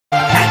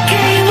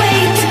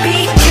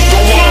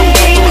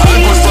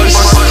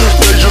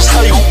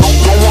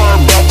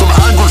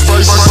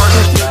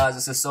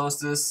is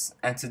Solstice,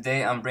 and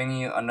today I'm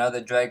bringing you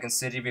another Dragon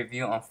City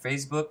review on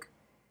Facebook.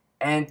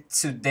 And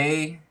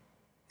today,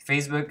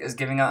 Facebook is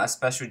giving out a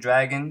special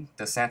dragon,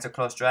 the Santa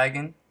Claus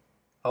dragon.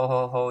 Ho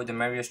ho ho, the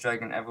merriest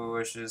dragon ever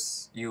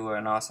wishes you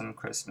an awesome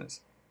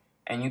Christmas.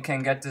 And you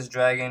can get this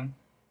dragon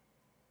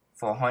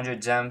for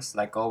 100 gems.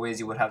 Like always,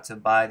 you would have to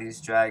buy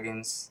these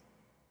dragons.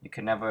 You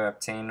can never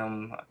obtain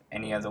them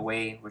any other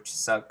way, which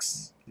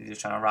sucks. You're just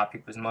trying to rob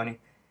people's money.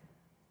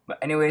 But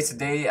anyways,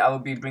 today I will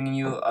be bringing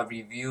you a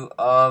review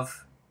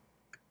of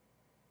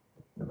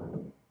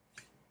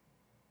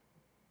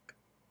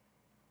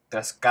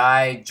the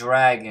Sky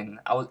Dragon.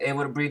 I was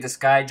able to breed the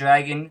Sky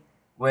Dragon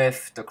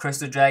with the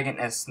Crystal Dragon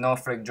and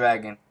Snowflake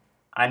Dragon.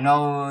 I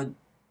know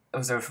it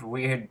was a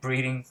weird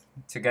breeding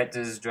to get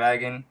this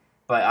dragon,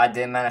 but I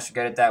did manage to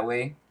get it that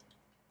way.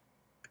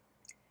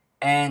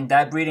 And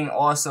that breeding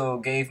also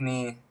gave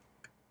me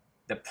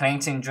the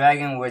Plankton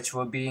Dragon, which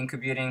will be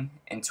incubating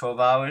in 12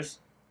 hours.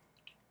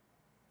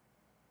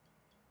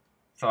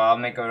 So I'll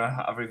make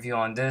a review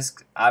on this.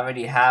 I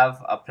already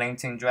have a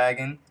Plankton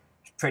Dragon.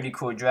 Pretty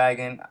cool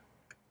dragon.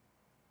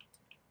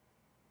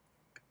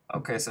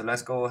 Okay, so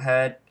let's go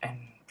ahead and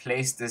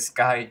place the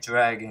Sky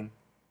Dragon.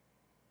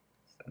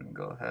 So let me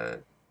go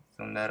ahead,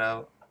 zoom that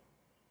out.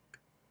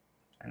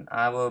 And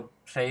I will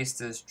place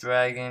this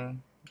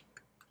dragon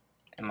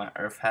in my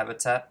Earth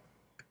habitat.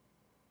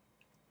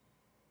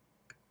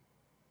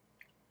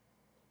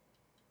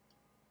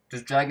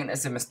 This dragon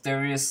is as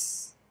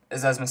mysterious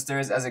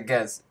as it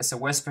gets. It's a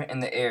whisper in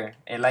the air,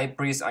 a light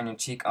breeze on your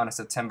cheek on a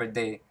September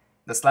day,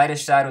 the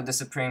slightest shadow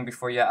disappearing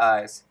before your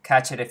eyes.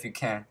 Catch it if you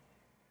can.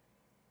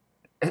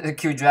 It's a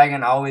cute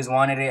dragon. I always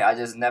wanted it. I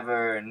just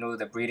never knew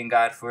the breeding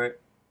guide for it.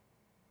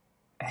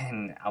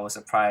 And I was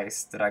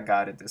surprised that I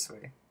got it this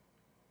way.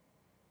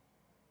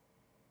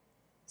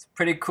 It's a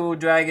pretty cool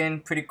dragon,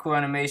 pretty cool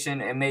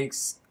animation. It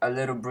makes a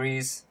little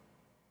breeze.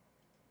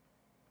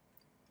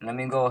 Let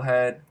me go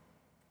ahead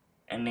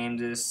and name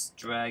this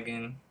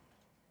dragon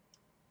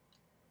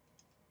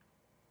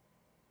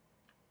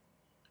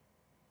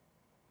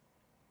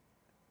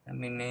Let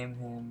me name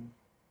him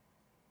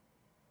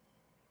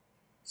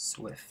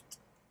Swift.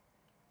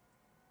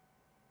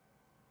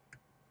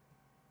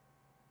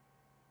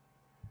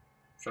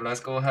 So let's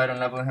go ahead and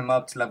level him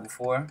up to level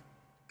 4.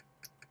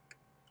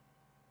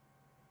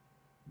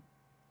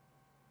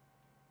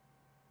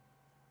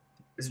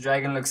 This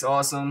dragon looks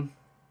awesome.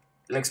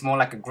 It looks more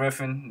like a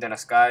griffin than a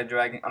sky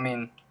dragon. I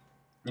mean,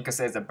 you could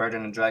say it's a bird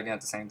and a dragon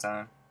at the same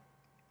time.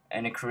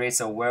 And it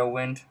creates a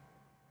whirlwind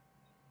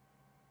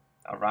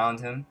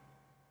around him.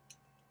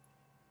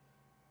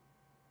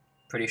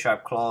 Pretty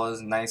sharp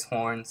claws, nice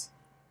horns.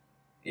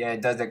 Yeah,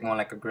 it does look more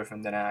like a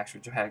griffin than an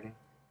actual dragon.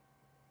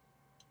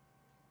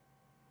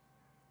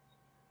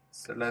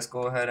 So let's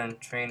go ahead and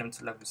train him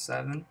to level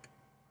 7.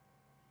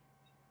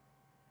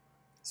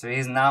 So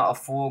he's now a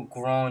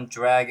full-grown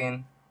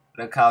dragon.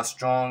 Look how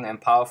strong and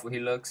powerful he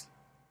looks.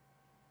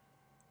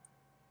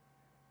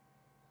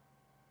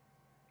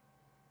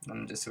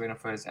 I'm just waiting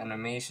for his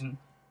animation.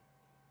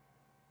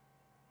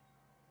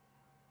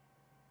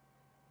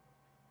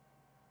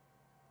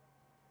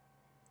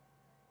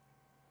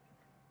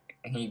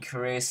 And he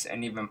creates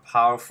an even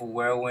powerful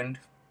whirlwind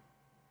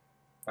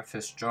with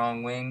his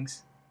strong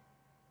wings.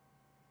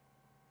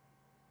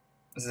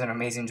 This is an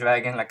amazing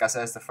dragon. Like I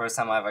said, it's the first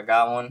time I ever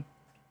got one.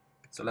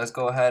 So let's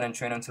go ahead and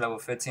train him to level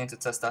 15 to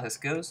test out his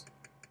skills.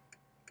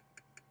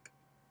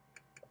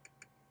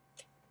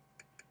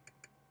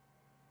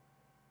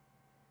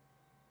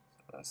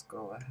 So let's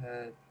go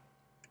ahead.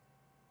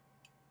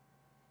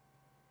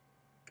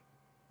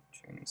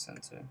 Training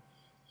center.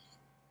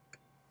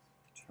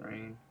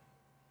 Train.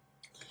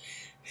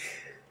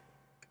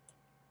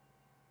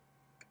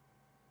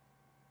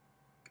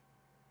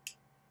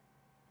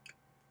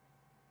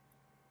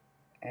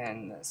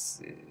 And let's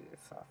see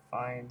if I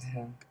find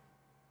him.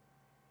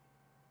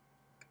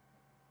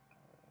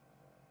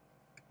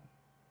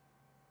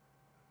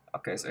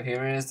 Okay, so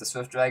here is the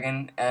Swift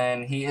Dragon,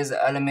 and he is an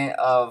element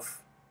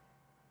of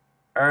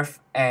Earth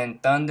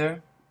and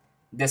Thunder.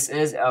 This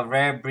is a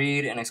rare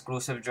breed and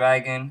exclusive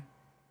dragon.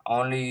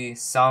 Only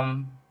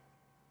some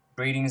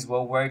breedings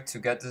will work to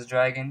get this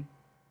dragon.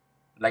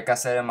 Like I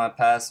said in my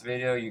past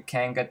video, you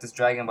can get this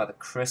dragon by the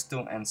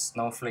Crystal and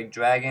Snowflake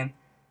Dragon.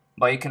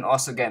 But you can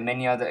also get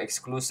many other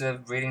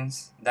exclusive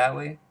breedings that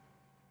way.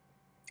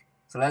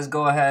 So let's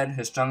go ahead.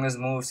 His strongest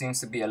move seems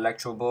to be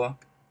Electro Ball,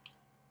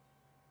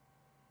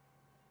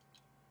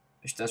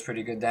 which does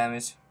pretty good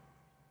damage.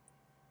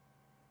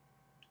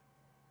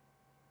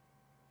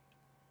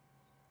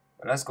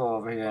 But let's go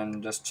over here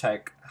and just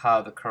check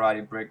how the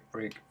Karate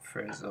Break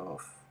fares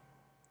off.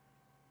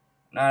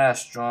 Not as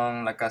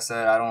strong. Like I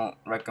said, I don't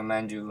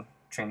recommend you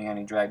training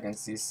any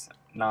dragons, these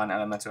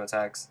non-elemental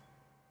attacks.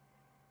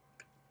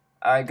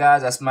 Alright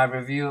guys, that's my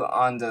review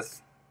on the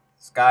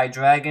Sky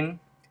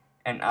Dragon,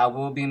 and I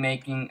will be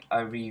making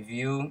a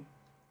review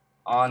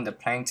on the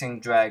Plankton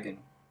Dragon.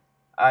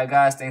 Alright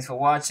guys, thanks for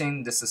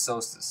watching. This is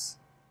Solstice.